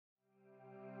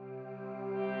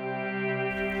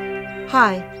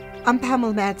Hi, I'm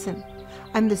Pamela Madsen.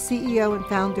 I'm the CEO and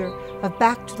founder of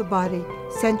Back to the Body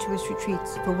Sensuous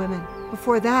Retreats for Women.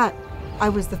 Before that, I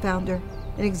was the founder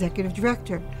and executive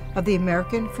director of the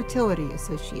American Fertility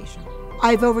Association.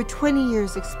 I have over 20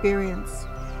 years' experience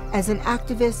as an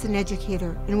activist and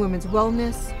educator in women's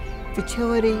wellness,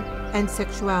 fertility, and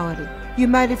sexuality. You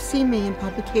might have seen me in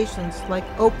publications like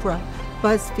Oprah,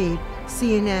 BuzzFeed,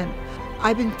 CNN.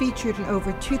 I've been featured in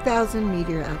over 2,000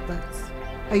 media outlets.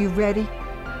 Are you ready?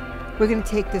 We're going to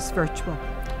take this virtual.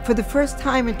 For the first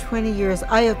time in 20 years,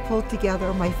 I have pulled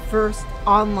together my first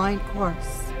online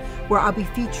course where I'll be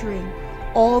featuring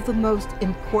all the most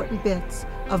important bits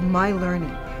of my learning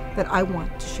that I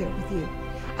want to share with you.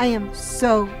 I am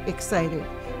so excited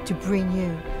to bring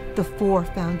you the 4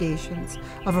 foundations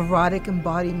of erotic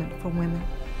embodiment for women.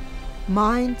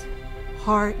 Mind,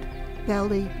 heart,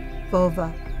 belly,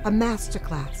 vulva, a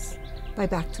masterclass by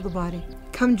Back to the Body.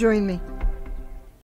 Come join me.